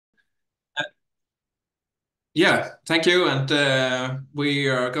Yeah, thank you. And we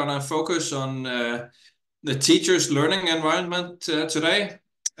are gonna focus on the teacher's learning environment today.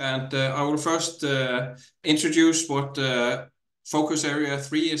 And I will first introduce what focus area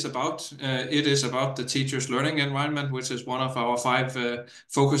 3 is about. It is about the teacher's learning environment, which is one of our 5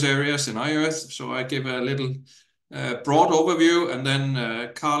 focus areas in iEarth. So I give a little broad overview, and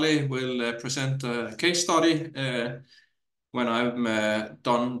then Carly will present a case study when I'm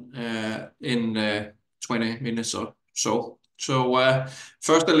done in 20 minutes or so. So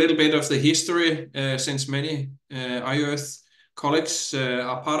first, a little bit of the history, since many iEarth colleagues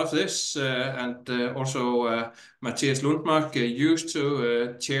are part of this, and also Matthias Lundmark used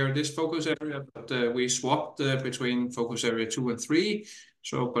to chair this focus area, but we swapped between focus area 2 and 3.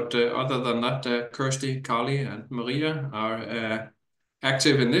 So, but other than that, Kirsty, Carly, and Maria are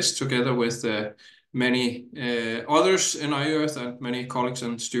active in this together with many others in iEarth and many colleagues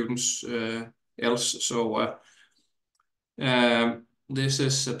and students else. So this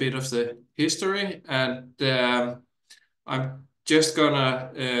is a bit of the history, and I'm just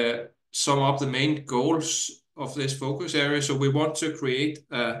gonna sum up the main goals of this focus area. So we want to create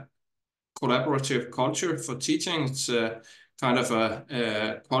a collaborative culture for teaching. It's kind of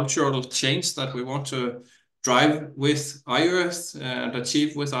a cultural change that we want to drive with iEarth and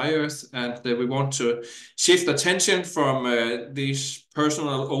achieve with iEarth. And we want to shift attention from these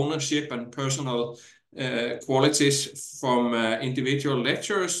personal ownership and personal qualities from individual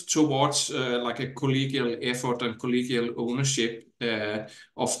lecturers towards like a collegial effort and collegial ownership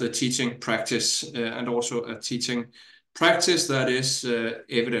of the teaching practice, and also a teaching practice that is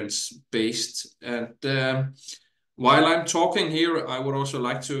evidence-based. And while I'm talking here, I would also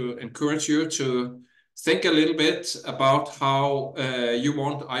like to encourage you to think a little bit about how you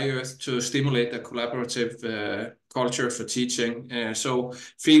want iEarth to stimulate a collaborative culture for teaching. So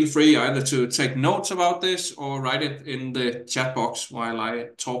feel free either to take notes about this or write it in the chat box while I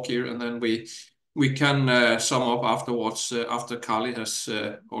talk here, and then we can sum up afterwards after Carly has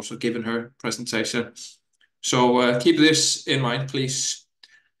also given her presentation. So keep this in mind, please.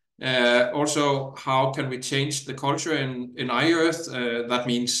 Also, how can we change the culture in iEarth? That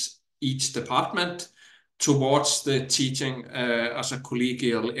means each department towards the teaching as a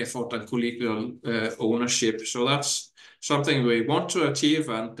collegial effort and collegial ownership. So that's something we want to achieve,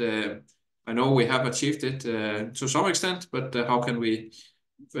 and I know we have achieved it to some extent, but how can we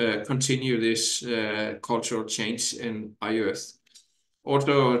continue this cultural change in iEarth?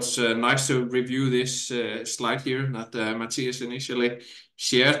 Also, it's nice to review this slide here that Matthias initially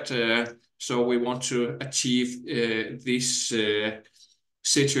shared. So we want to achieve this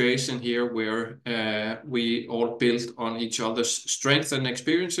situation here where we all build on each other's strengths and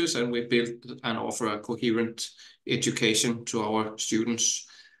experiences, and we build and offer a coherent education to our students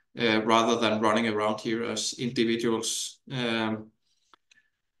rather than running around here as individuals.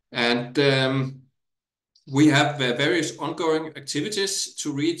 And we have various ongoing activities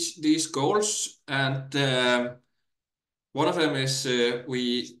to reach these goals, and one of them is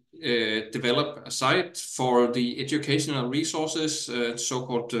we develop a site for the educational resources,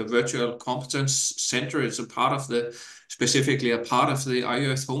 so-called virtual competence center. It's specifically a part of the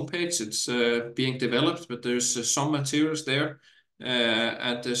iEarth homepage. It's being developed, but there's some materials there,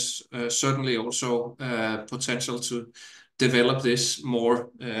 and there's certainly also potential to develop this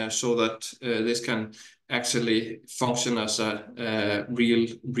more so that this can actually function as a real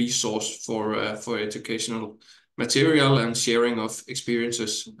resource for educational material and sharing of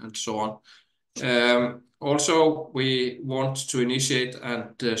experiences and so on. Also, we want to initiate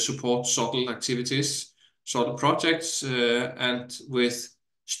and support subtle activities, subtle projects, and with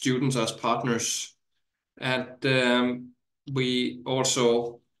students as partners. And we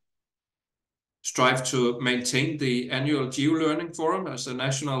also strive to maintain the annual GeoLearning Forum as a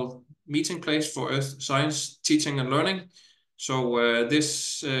national meeting place for earth science teaching and learning. So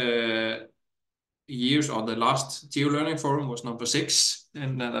this years, or the last GeoLearning Forum was number 6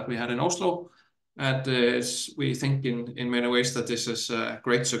 that we had in Oslo. And we think in many ways that this is a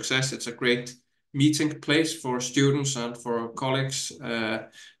great success. It's a great meeting place for students and for colleagues.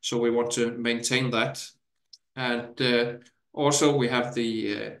 So we want to maintain that. And also we have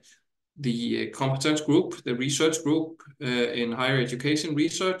the competence group, the research group in higher education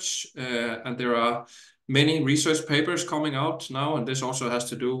research. And there are many research papers coming out now, and this also has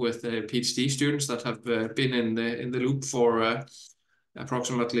to do with PhD students that have been in the loop for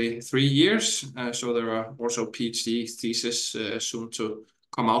approximately 3 years. So there are also PhD theses soon to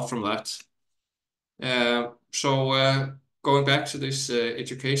come out from that. So going back to this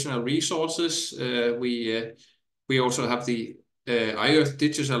educational resources, we also have the iEarth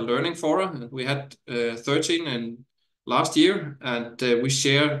Digital Learning Fora, and we had 13 in last year, and we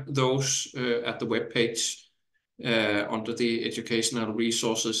share those at the webpage under the educational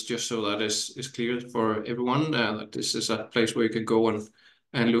resources, just so that is clear for everyone that this is a place where you can go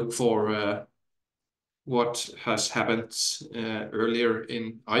and look for what has happened earlier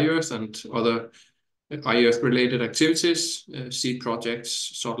in iEarth and other iEarth related activities, seed projects,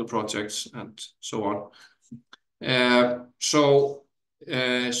 shuttle projects, and so on.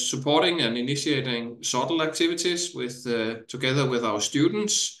 Supporting and initiating shuttle activities together with our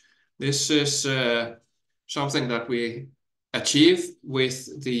students. This is something that we achieve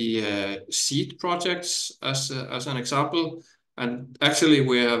with the seed projects as an example. And actually,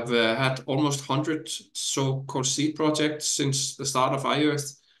 we have had almost 100 so-called seed projects since the start of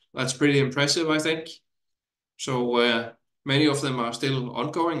iEarth. That's pretty impressive, I think. So many of them are still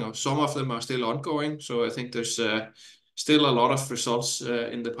ongoing, or some of them are still ongoing. So I think there's still a lot of results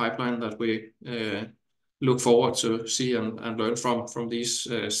in the pipeline that we look forward to see and learn from these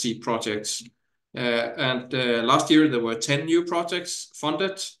seed projects. Last year, there were 10 new projects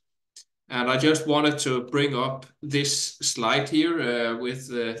funded. And I just wanted to bring up this slide here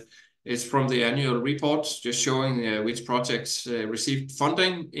it's from the annual report, just showing which projects received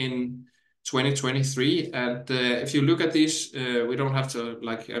funding in 2023. And if you look at these, we don't have to,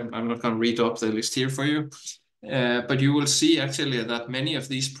 I'm not going to read up the list here for you. But you will see actually that many of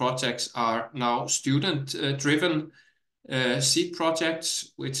these projects are now student-driven seed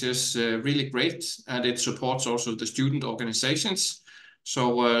projects, which is really great. And it supports also the student organizations.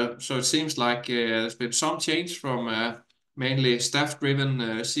 So it seems like there's been some change from mainly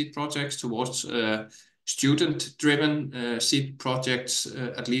staff-driven seed projects towards student-driven seed projects,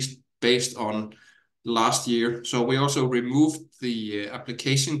 at least based on last year. So we also removed the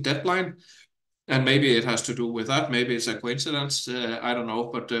application deadline, and maybe it has to do with that. Maybe it's a coincidence. I don't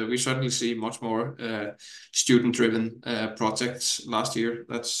know, but we certainly see much more student-driven projects last year.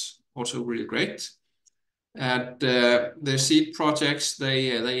 That's also really great. And the seed projects,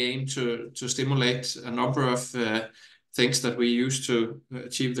 they aim to stimulate a number of things that we use to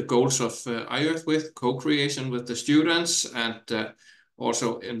achieve the goals of iEarth with, co-creation with the students, and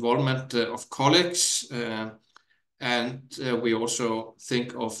also involvement of colleagues. And we also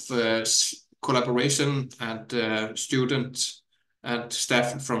think of collaboration and students and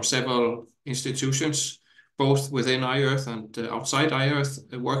staff from several institutions, both within iEarth and outside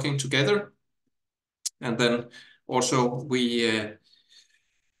iEarth, working together. And then also we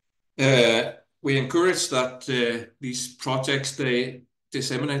encourage that these projects, they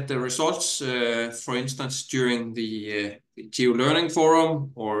disseminate the results, for instance, during the Geo-Learning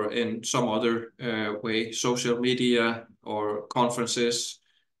Forum or in some other way, social media or conferences,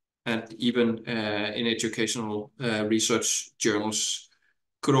 and even in educational research journals.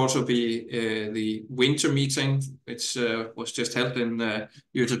 Could also be the winter meeting, which was just held in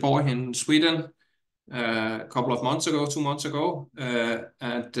Göteborg in Sweden a couple of months ago, 2 months ago.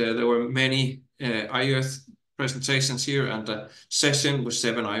 And there were many iEarth presentations here and a session with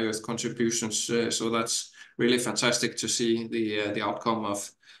 7 iEarth contributions. So that's really fantastic to see the outcome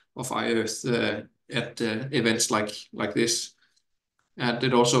of iEarth at events like this. And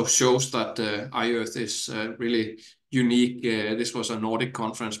it also shows that iEarth is really unique. This was a Nordic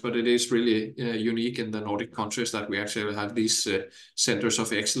conference, but it is really unique in the Nordic countries that we actually have these centers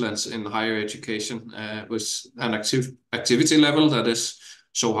of excellence in higher education with an activity level that is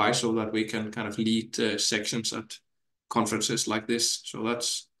so high so that we can kind of lead sections at conferences like this. So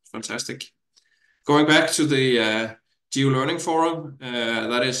that's fantastic. Going back to the Geo-Learning Forum,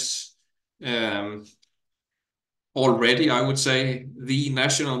 that is already, I would say, the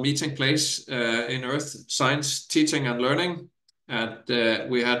national meeting place in earth science teaching and learning. And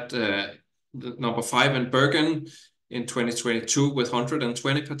we had the number 5 in Bergen in 2022 with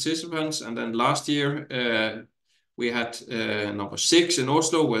 120 participants. And then last year, we had number 6 in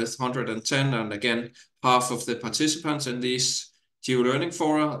Oslo with 110. And again, half of the participants in these Geo-Learning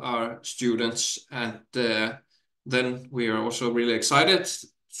Fora are students. And then we are also really excited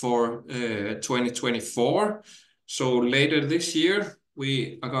for 2024. So later this year,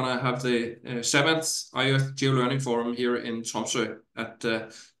 we are going to have the 7th iEarth Geo-Learning Forum here in Tromsø at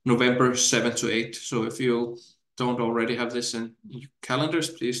November 7 to 8. So if you don't already have this in your calendars,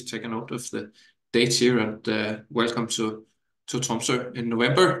 please take a note of the dates here, and welcome to Tromsø in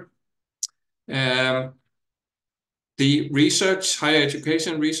November. The higher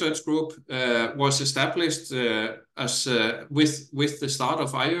education research group was established as with the start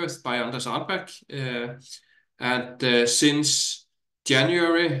of iEarth by Anders Arnbæk. And since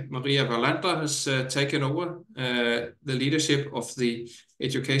January, Maria Verlander has taken over the leadership of the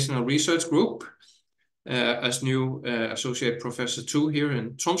Educational Research Group as new Associate Professor 2 here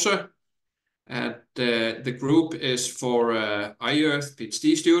in Tromsø. And the group is for iEarth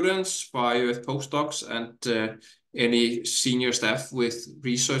PhD students, for iEarth postdocs, and any senior staff with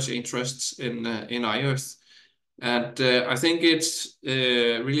research interests in iEarth. And I think it's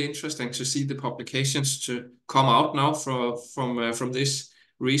really interesting to see the publications to come out now from this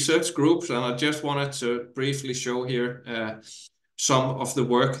research group. And I just wanted to briefly show here some of the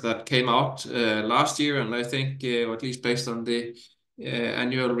work that came out last year. And I think, or at least based on the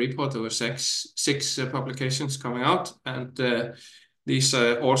annual report, there were six publications coming out. And these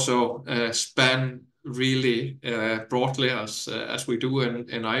also span really broadly as we do in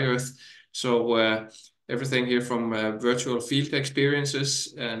iEarth. So everything here from virtual field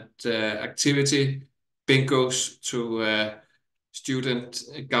experiences and activity bingos to student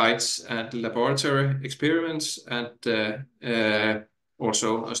guides and laboratory experiments, and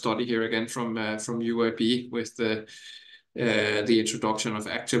also a study here again from UAB with the introduction of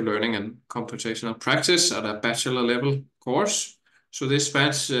active learning and computational practice at a bachelor level course. So this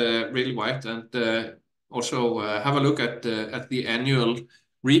spans really wide, and also have a look at the annual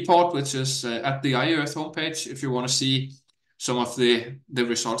report, which is at the iEarth homepage, if you want to see some of the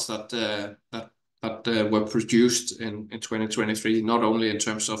results that were produced in 2023, not only in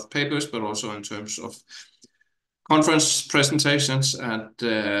terms of papers, but also in terms of conference presentations and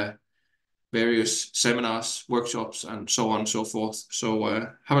various seminars, workshops, and so on and so forth. So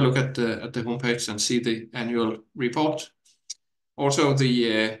have a look at the homepage and see the annual report. Also,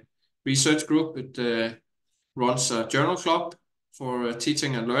 the research group, it runs a journal club for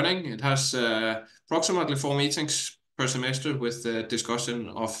teaching and learning. It has approximately 4 meetings per semester with the discussion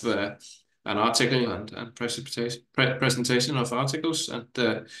of an article and presentation of articles. And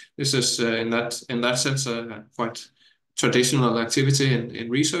this is in that sense a quite traditional activity in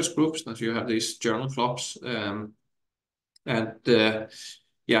research groups, that you have these journal clubs.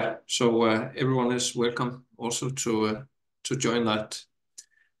 Yeah, so everyone is welcome also to join that.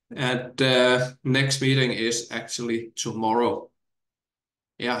 And next meeting is actually tomorrow.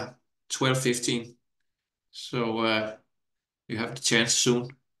 Yeah, 12:15. So you have the chance soon.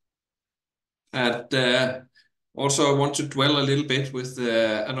 And also I want to dwell a little bit with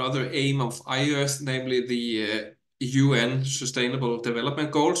another aim of iEarth, namely the UN Sustainable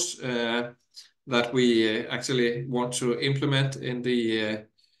Development Goals that we actually want to implement in the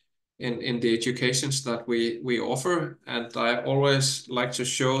educations that we offer. And I always like to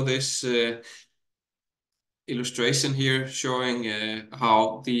show this illustration here showing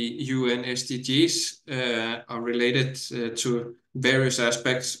how the UN SDGs are related to various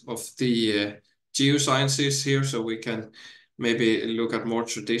aspects of the geosciences here. So we can maybe look at more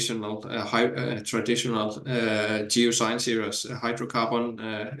traditional geoscience here as hydrocarbon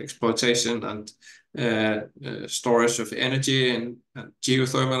exploitation and storage of energy and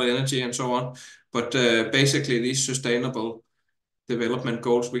geothermal energy and so on. But basically these sustainable development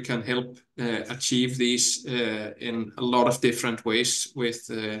goals, we can help achieve these in a lot of different ways with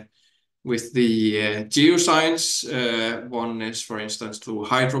the geoscience. One is, for instance, through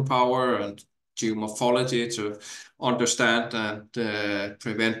hydropower and geomorphology to understand and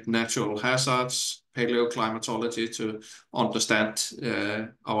prevent natural hazards, paleoclimatology to understand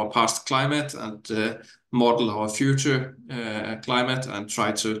our past climate and model our future climate and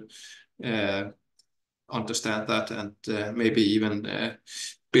try to understand that and maybe even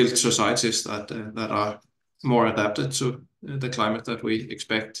build societies that are more adapted to the climate that we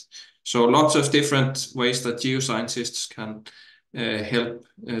expect. So lots of different ways that geoscientists can help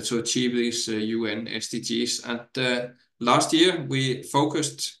to achieve these UN SDGs. And last year we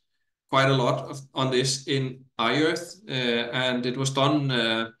focused quite a lot on this in iEarth, and it was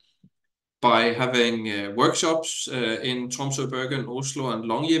done by having workshops in Tromsø, Bergen, Oslo, and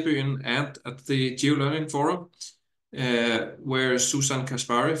Longyearbyen, and at the GeoLearning Forum, where Susan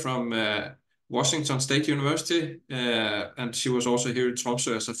Kaspari from Washington State University, and she was also here in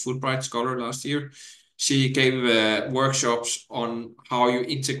Tromsø as a Fulbright scholar last year. She gave workshops on how you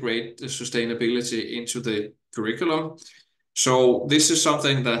integrate the sustainability into the curriculum. So this is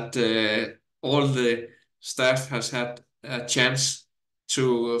something that all the staff has had a chance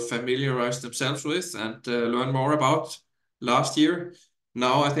to familiarize themselves with and learn more about last year.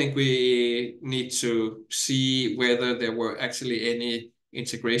 Now I think we need to see whether there were actually any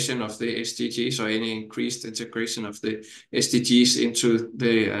integration of the SDGs or any increased integration of the SDGs into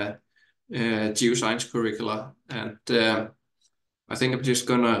the geoscience curricula. And I think I'm just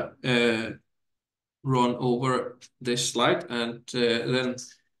gonna run over this slide and then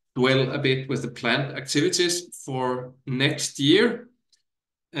dwell a bit with the planned activities for next year.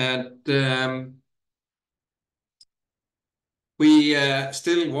 And we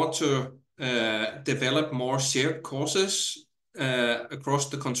still want to develop more shared courses across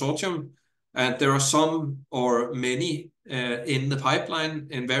the consortium. And there are some or many in the pipeline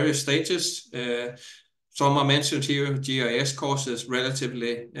in various stages. Some are mentioned here. GIS course is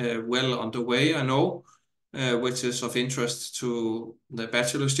relatively well underway, I know, which is of interest to the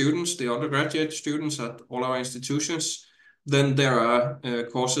bachelor students, the undergraduate students at all our institutions. Then there are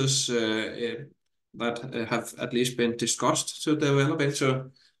courses that have at least been discussed to develop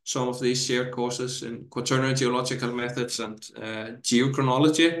into some of these shared courses in quaternary geological methods and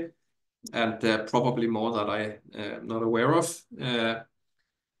geochronology, and probably more that I am not aware of.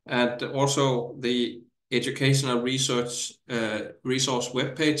 And also the educational research resource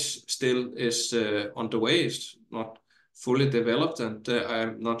webpage still is underway. It's not fully developed, and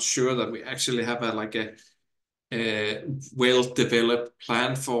I'm not sure that we actually have a well-developed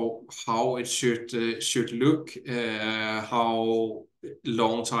plan for how it should look, how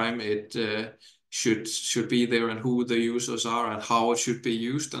long time it should be there, and who the users are, and how it should be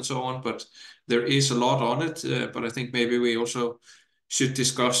used, and so on. But there is a lot on it. But I think maybe we also should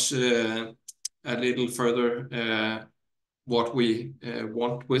discuss a little further what we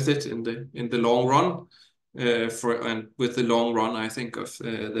want with it in the long run. And with the long run, I think of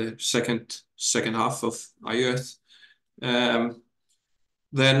the second half of iEarth.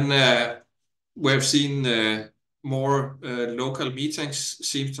 Then we've seen more local meetings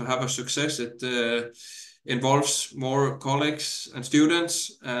seem to have a success. It involves more colleagues and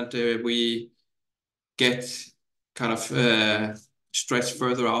students, and we get kind of stretched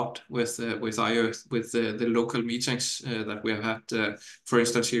further out with iEarth, with the local meetings that we have had, for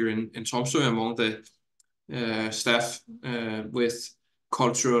instance, here in Tromsø, among the staff, with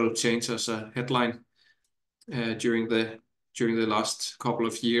cultural change as a headline during the last couple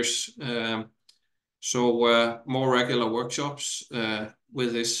of years. So more regular workshops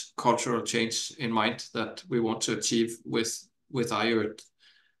with this cultural change in mind that we want to achieve with iEarth.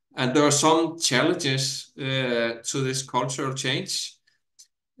 And there are some challenges to this cultural change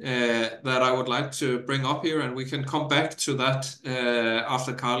that I would like to bring up here, and we can come back to that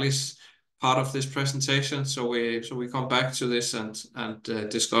after Carly's part of this presentation. So we come back to this and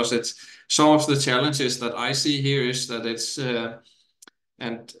discuss it. Some of the challenges that I see here is that it's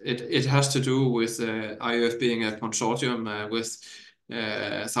and it has to do with iEarth being a consortium with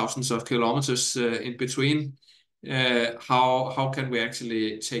thousands of kilometers in between. How can we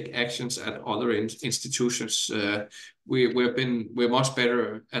actually take actions at other institutions? We're much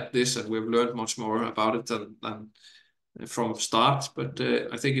better at this, and we've learned much more about it than from start. But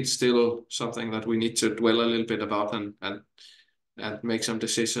I think it's still something that we need to dwell a little bit about and make some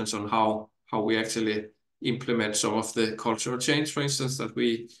decisions on how we actually implement some of the cultural change, for instance, that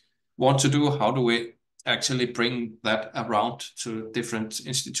we want to do. How do we actually bring that around to different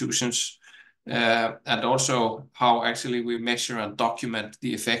institutions? And also how actually we measure and document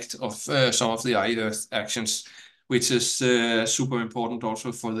the effect of some of the iEarth actions, which is super important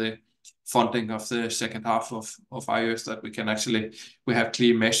also for the funding of the second half of iEarth, that we have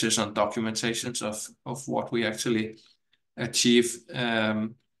clear measures and documentations of what we actually achieve.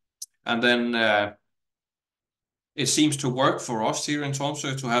 And then it seems to work for us here in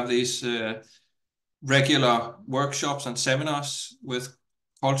Tromsø to have these regular workshops and seminars with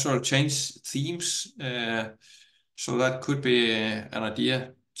cultural change themes. So that could be an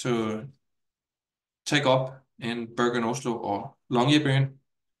idea to take up in Bergen, Oslo, or Longyearbyen.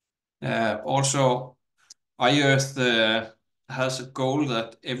 Also, iEarth has a goal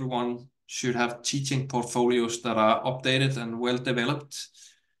that everyone should have teaching portfolios that are updated and well developed.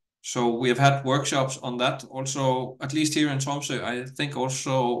 So we have had workshops on that also, at least here in Tromsø. I think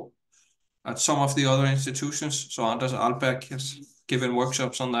also at some of the other institutions. So Anders Alberg has given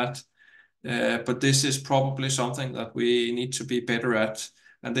workshops on that. But this is probably something that we need to be better at.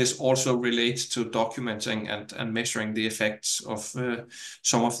 And this also relates to documenting and measuring the effects of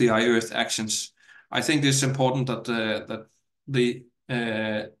some of the iEarth actions. I think it's important that the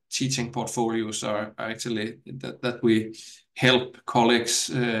teaching portfolios are actually that we help colleagues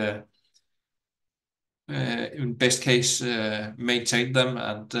in best case maintain them,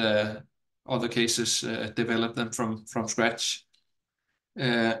 and other cases develop them from scratch.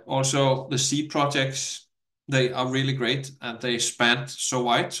 Also, the seed projects, they are really great, and they span so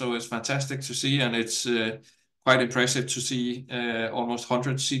wide, so it's fantastic to see, and it's quite impressive to see almost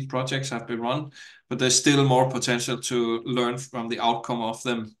 100 seed projects have been run, but there's still more potential to learn from the outcome of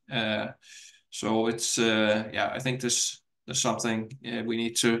them. So it's yeah, I think there's something we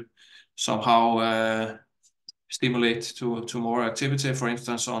need to somehow stimulate to more activity, for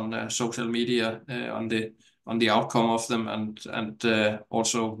instance, on social media, on the outcome of them, and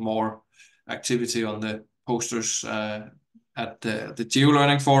also more activity on the posters at the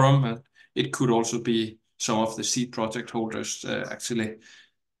GeoLearning Forum. And it could also be some of the seed project holders actually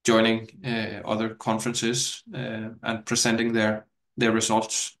joining other conferences and presenting their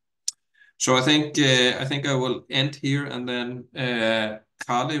results. So I think I will end here, and then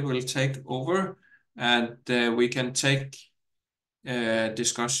Carly will take over, and we can take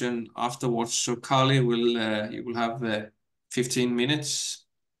discussion afterwards. So Carly you will have 15 minutes,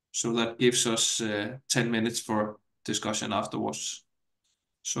 so that gives us 10 minutes for discussion afterwards.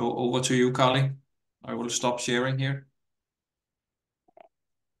 So over to you, Carly. I will stop sharing here.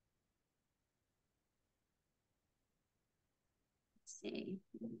 Let's see.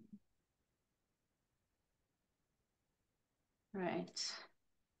 Right.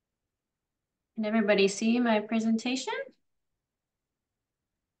 Can everybody see my presentation?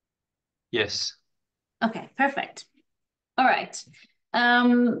 Yes. Okay, perfect. All right.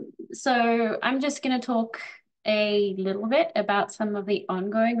 So I'm just going to talk a little bit about some of the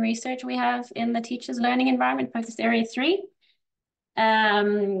ongoing research we have in the teacher's learning environment, focus area 3,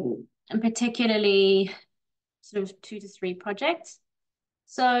 and particularly sort of 2 to 3 projects.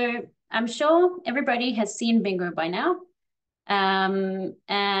 So I'm sure everybody has seen bingo by now, and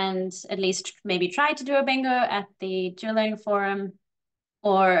at least maybe tried to do a bingo at the GeoLearning Forum,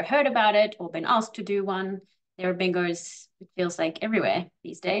 or heard about it, or been asked to do one. There are bingos, it feels like, everywhere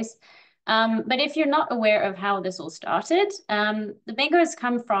these days. But if you're not aware of how this all started, the bingos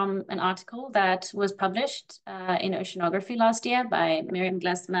come from an article that was published in Oceanography last year by Miriam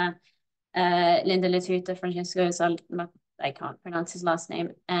Glesma, Linda Letuta, Francesco I can't pronounce his last name,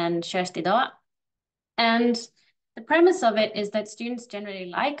 and Kjersti Dahl. And the premise of it is that students generally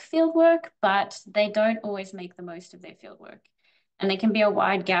like fieldwork, but they don't always make the most of their fieldwork. And there can be a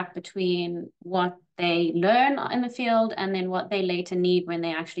wide gap between what they learn in the field and then what they later need when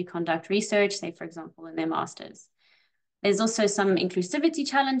they actually conduct research, say, for example, in their masters. There's also some inclusivity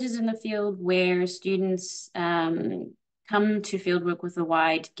challenges in the field where students come to fieldwork with a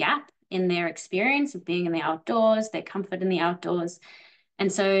wide gap in their experience of being in the outdoors, their comfort in the outdoors.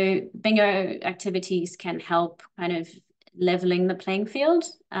 And so bingo activities can help kind of leveling the playing field.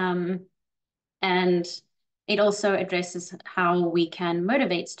 And it also addresses how we can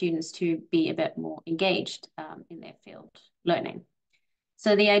motivate students to be a bit more engaged in their field learning.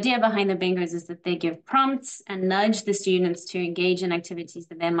 So the idea behind the bingos is that they give prompts and nudge the students to engage in activities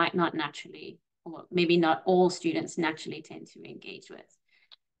that they might not naturally, or maybe not all students naturally tend to engage with.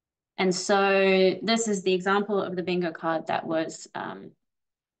 And so this is the example of the bingo card that was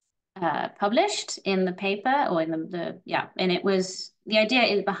published in the paper, or in and it was, the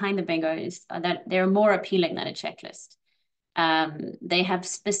idea behind the bingo is that they're more appealing than a checklist. They have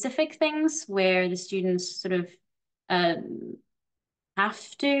specific things where the students sort of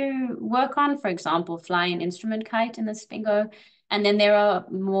have to work on, for example, fly an instrument kite in this bingo. And then there are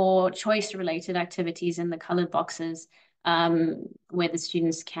more choice-related activities in the colored boxes where the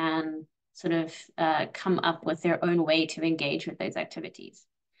students can sort of come up with their own way to engage with those activities.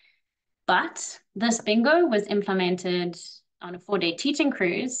 But this bingo was implemented on a 4-day teaching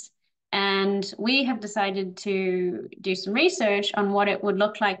cruise, and we have decided to do some research on what it would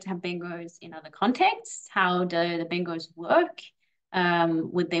look like to have bingos in other contexts. How do the bingos work?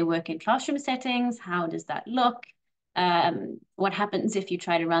 Would they work in classroom settings? How does that look? What happens if you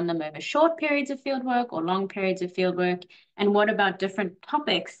try to run them over short periods of fieldwork or long periods of fieldwork? And what about different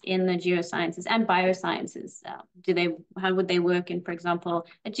topics in the geosciences and biosciences? How would they work in, for example,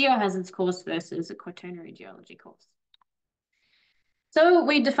 a geohazards course versus a quaternary geology course? So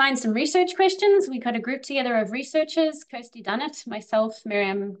we defined some research questions. We got a group together of researchers, Kirsty Dunnett, myself,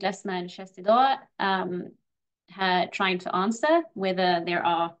 Miriam Glesma, and Kjersti Dahl, trying to answer whether there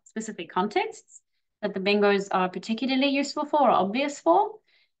are specific contexts that the bingos are particularly useful for or obvious for.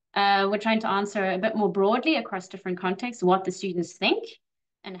 We're trying to answer a bit more broadly across different contexts what the students think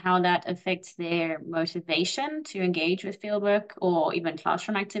and how that affects their motivation to engage with fieldwork or even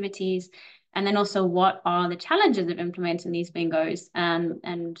classroom activities. And then also what are the challenges of implementing these bingos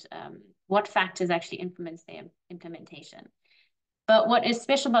and what factors actually influence their implementation. But what is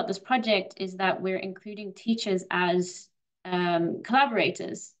special about this project is that we're including teachers as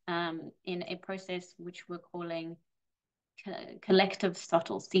collaborators in a process which we're calling collective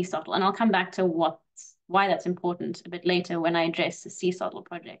SOTL, C-SOTL. And I'll come back to why that's important a bit later when I address the C-SOTL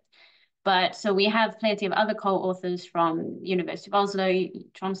project. But so we have plenty of other co-authors from University of Oslo,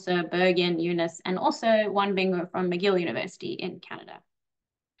 Tromsø, Bergen, UNIS, and also one bingo from McGill University in Canada.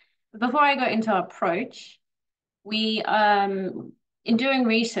 But before I go into our approach, we in doing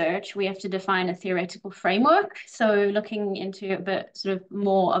research, we have to define a theoretical framework. So looking into a bit sort of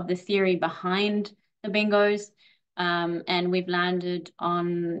more of the theory behind the bingos. And we've landed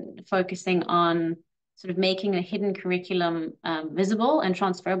on focusing on sort of making a hidden curriculum visible and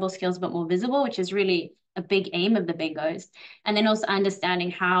transferable skills a bit more visible, which is really a big aim of the bingos. And then also understanding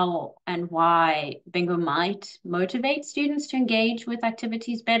how and why bingo might motivate students to engage with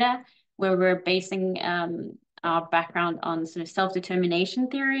activities better, where we're basing our background on sort of self-determination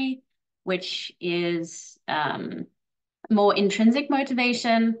theory, which is more intrinsic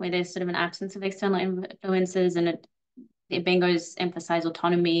motivation, where there's sort of an absence of external influences, and the bingos emphasize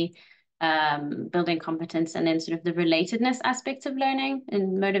autonomy, building competence, and then sort of the relatedness aspects of learning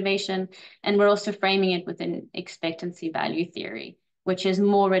and motivation. And we're also framing it within expectancy value theory, which is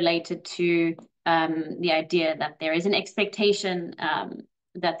more related to the idea that there is an expectation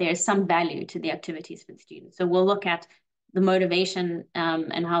that there is some value to the activities for the students. So we'll look at the motivation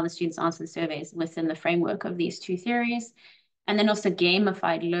and how the students answer the surveys within the framework of these two theories. And then also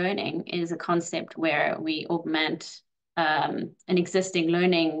gamified learning is a concept where we augment an existing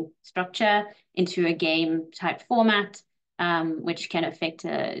learning structure into a game type format, which can affect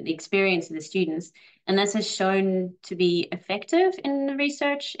the experience of the students. And this has shown to be effective in the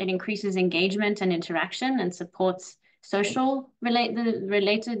research. It increases engagement and interaction and supports the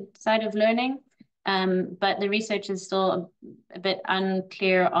related side of learning. But the research is still a bit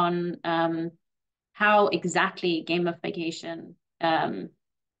unclear on how exactly gamification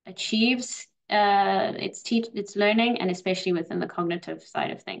achieves its learning, and especially within the cognitive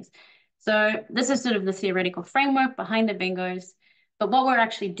side of things. So this is sort of the theoretical framework behind the bingos. But what we're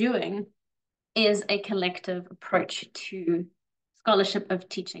actually doing is a collective approach to scholarship of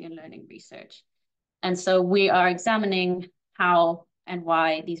teaching and learning research. And so we are examining how and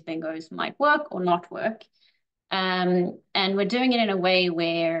why these bingos might work or not work. And we're doing it in a way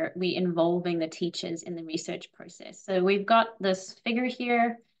where we're involving the teachers in the research process. So we've got this figure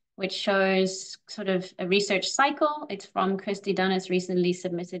here, which shows sort of a research cycle. It's from Kirsty Dunne's recently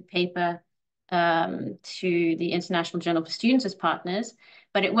submitted paper to the International Journal for Students as partners,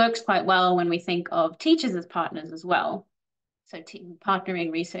 but it works quite well when we think of teachers as partners as well. So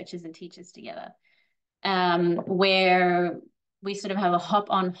partnering researchers and teachers together. Where we sort of have a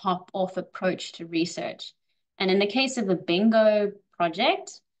hop-on, hop-off approach to research. And in the case of the bingo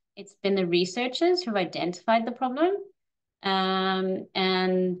project, it's been the researchers who've identified the problem, and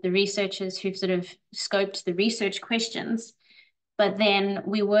the researchers who've sort of scoped the research questions. But then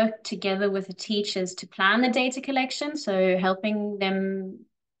we work together with the teachers to plan the data collection, so helping them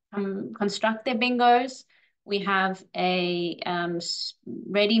construct their bingos. We have a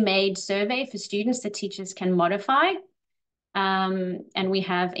ready-made survey for students that teachers can modify. And we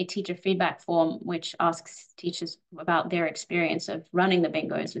have a teacher feedback form, which asks teachers about their experience of running the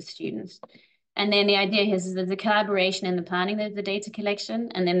bingos with students. And then the idea is there's a collaboration in the planning of the data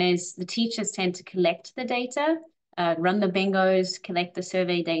collection. And then there's the teachers tend to collect the data, run the bingos, collect the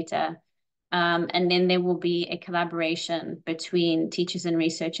survey data. And then there will be a collaboration between teachers and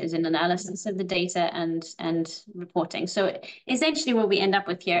researchers in analysis of the data and reporting. So essentially what we end up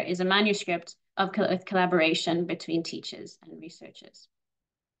with here is a manuscript of collaboration between teachers and researchers.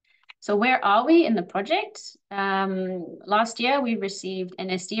 So where are we in the project? Last year, we received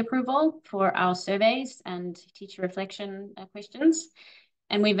NSD approval for our surveys and teacher reflection questions,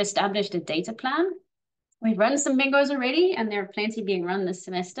 and we've established a data plan. We've run some bingos already, and there are plenty being run this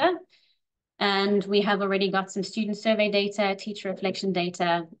semester. And we have already got some student survey data, teacher reflection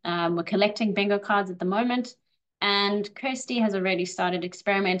data. We're collecting bingo cards at the moment. And Kirsty has already started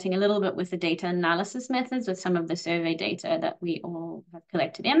experimenting a little bit with the data analysis methods with some of the survey data that we all have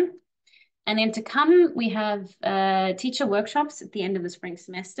collected in. And then to come, we have teacher workshops at the end of the spring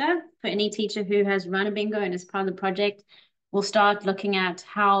semester. For any teacher who has run a bingo and is part of the project, we'll start looking at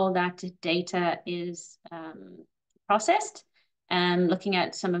how that data is processed and looking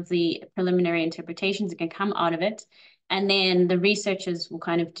at some of the preliminary interpretations that can come out of it. And then the researchers will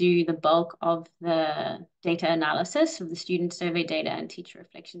kind of do the bulk of the data analysis of the student survey data and teacher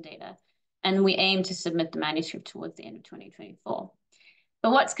reflection data. And we aim to submit the manuscript towards the end of 2024.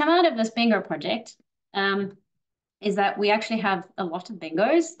 But what's come out of this bingo project is that we actually have a lot of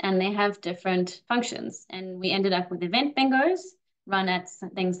bingos and they have different functions. And we ended up with event bingos run at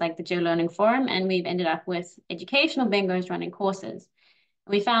things like the GeoLearning Forum, and we've ended up with educational bingos running courses.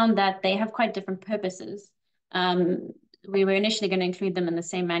 We found that they have quite different purposes. we were initially going to include them in the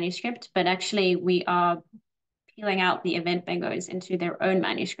same manuscript, but actually we are peeling out the event bingos into their own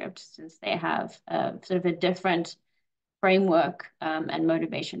manuscript, since they have sort of a different framework and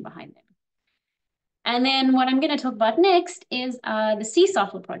motivation behind them. And then what I'm going to talk about next is the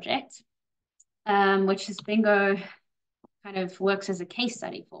CSOTL project, which is bingo kind of works as a case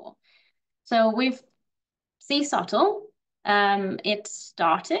study for. So we've CSOTL, it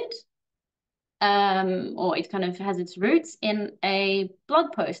started, or it kind of has its roots in a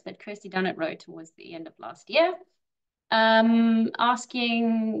blog post that Kirsty Dunnett wrote towards the end of last year,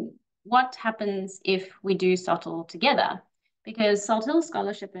 asking what happens if we do SOTL together. Because SOTL,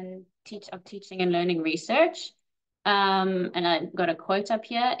 Scholarship in Teaching and Learning Research, and I've got a quote up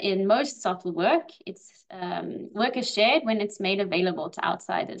here, in most SOTL work, work is shared when it's made available to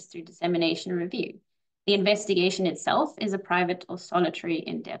outsiders through dissemination and review. The investigation itself is a private or solitary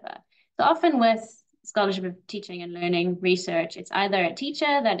endeavor. So often with Scholarship of Teaching and Learning Research, it's either a teacher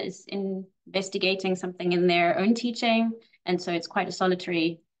that is investigating something in their own teaching, and so it's quite a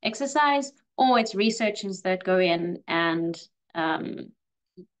solitary exercise, or it's researchers that go in and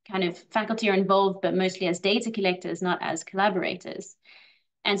kind of faculty are involved, but mostly as data collectors, not as collaborators.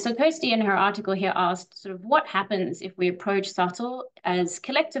 And so Kirsty in her article here asked sort of what happens if we approach SOTL as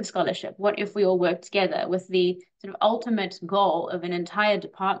collective scholarship? What if we all work together with the sort of ultimate goal of an entire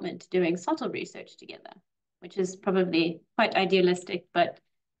department doing SOTL research together, which is probably quite idealistic, but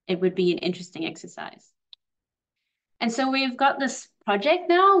it would be an interesting exercise. And so we've got this project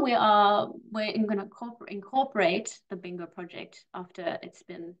now. We're going to incorporate the bingo project after it's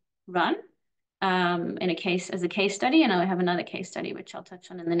been run as a case study, and I have another case study which I'll touch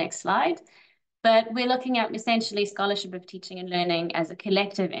on in the next slide. But we're looking at essentially Scholarship of Teaching and Learning as a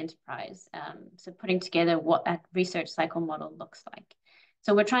collective enterprise, so putting together what that research cycle model looks like.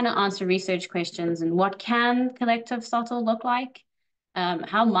 So we're trying to answer research questions and what can collective SOTL look like?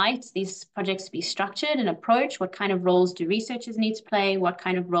 How might these projects be structured and approached? What kind of roles do researchers need to play? What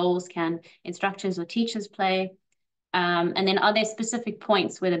kind of roles can instructors or teachers play? And then are there specific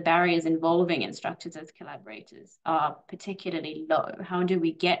points where the barriers involving instructors as collaborators are particularly low? How do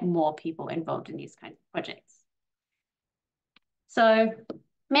we get more people involved in these kinds of projects? So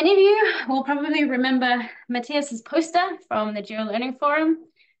many of you will probably remember Matthias's poster from the Geo Learning Forum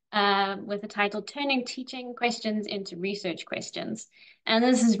with the title Turning Teaching Questions into Research Questions. And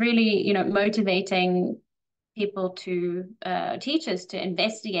this is really, motivating people teachers to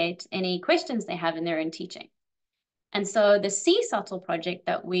investigate any questions they have in their own teaching. And so the CSOTL project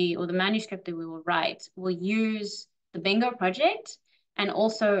or the manuscript that we will write will use the bingo project and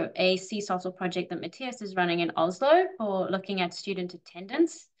also a CSOTL project that Matthias is running in Oslo for looking at student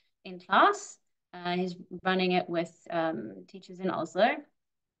attendance in class. He's running it with teachers in Oslo.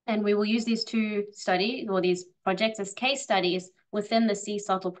 And we will use these two studies or these projects as case studies within the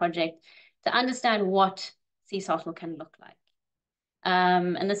CSOTL project to understand what CSOTL can look like.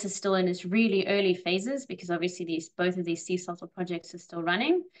 And this is still in its really early phases because obviously both of these CSOTL projects are still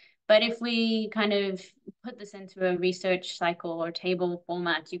running. But if we kind of put this into a research cycle or table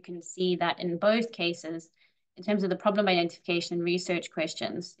format, you can see that in both cases, in terms of the problem identification and research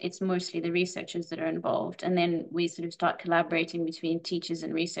questions, it's mostly the researchers that are involved. And then we sort of start collaborating between teachers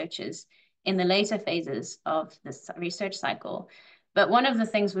and researchers in the later phases of this research cycle. But one of the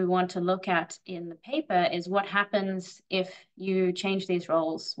things we want to look at in the paper is what happens if you change these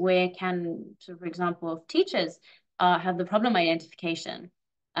roles. Where can, so for example, teachers have the problem identification.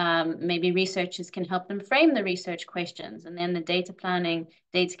 Maybe researchers can help them frame the research questions, and then the data planning,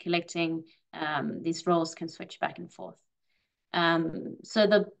 data collecting, these roles can switch back and forth. So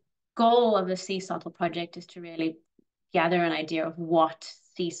the goal of the CSOTL project is to really gather an idea of what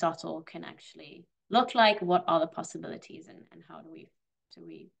CSOTL can actually look like, what are the possibilities, and how do we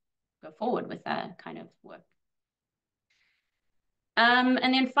go forward with that kind of work.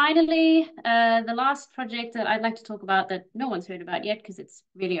 And then finally, the last project that I'd like to talk about that no one's heard about yet, because it's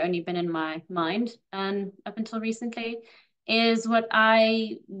really only been in my mind up until recently, is what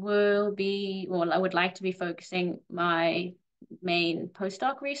I would like to be focusing my main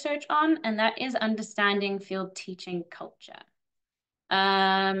postdoc research on, and that is understanding field teaching culture.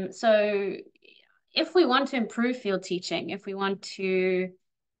 So if we want to improve field teaching, if we want to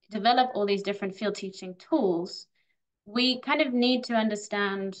develop all these different field teaching tools, we kind of need to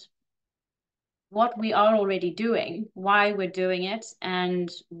understand what we are already doing, why we're doing it,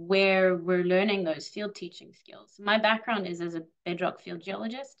 and where we're learning those field teaching skills. My background is as a bedrock field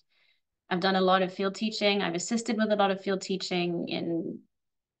geologist. I've done a lot of field teaching. I've assisted with a lot of field teaching in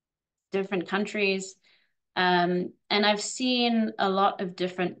different countries. And I've seen a lot of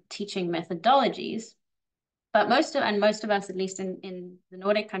different teaching methodologies. But most of us, at least in the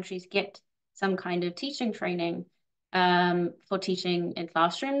Nordic countries, get some kind of teaching training for teaching in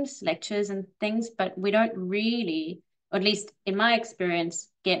classrooms, lectures and things, but we don't really, or at least in my experience,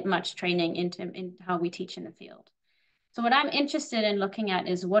 get much training in how we teach in the field. So what I'm interested in looking at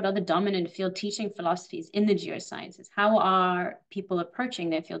is what are the dominant field teaching philosophies in the geosciences? How are people approaching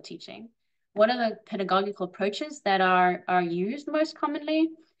their field teaching? What are the pedagogical approaches that are used most commonly?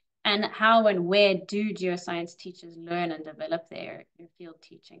 And how and where do geoscience teachers learn and develop their field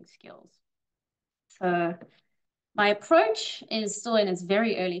teaching skills? So my approach is still in its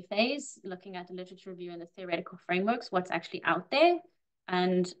very early phase, looking at the literature review and the theoretical frameworks, what's actually out there.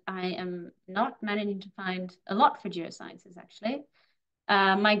 And I am not managing to find a lot for geosciences, actually.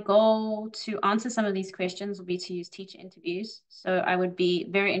 My goal to answer some of these questions will be to use teacher interviews. So I would be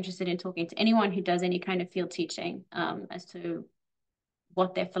very interested in talking to anyone who does any kind of field teaching as to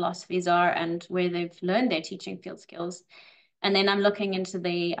what their philosophies are and where they've learned their teaching field skills. And then I'm looking into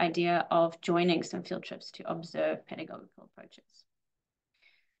the idea of joining some field trips to observe pedagogical approaches.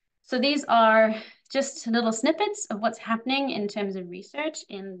 So these are just little snippets of what's happening in terms of research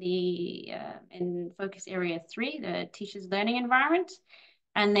in the in focus area 3, the teacher's learning environment.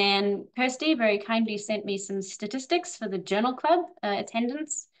 And then Kirsty very kindly sent me some statistics for the journal club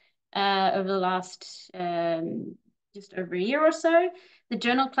attendance over the last just over a year or so. The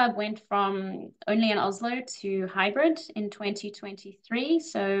journal club went from only in Oslo to hybrid in 2023.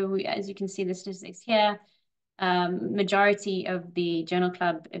 So as you can see the statistics here, majority of the journal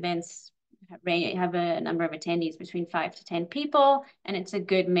club events have a number of attendees between 5 to 10 people, and it's a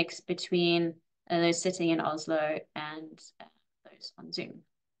good mix between those sitting in Oslo and those on Zoom.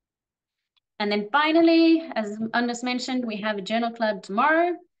 And then finally, as Anders mentioned, we have a journal club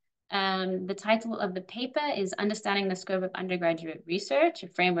tomorrow. The title of the paper is Understanding the Scope of Undergraduate Research, a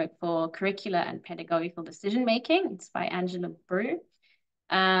Framework for Curricular and Pedagogical Decision-Making. It's by Angela Brew.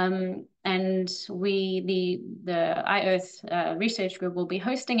 And the iEarth research group will be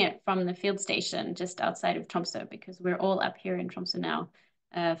hosting it from the field station just outside of Tromsø, because we're all up here in Tromsø now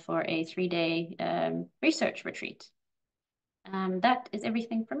for a 3-day research retreat. That is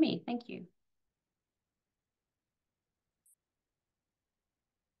everything from me. Thank you.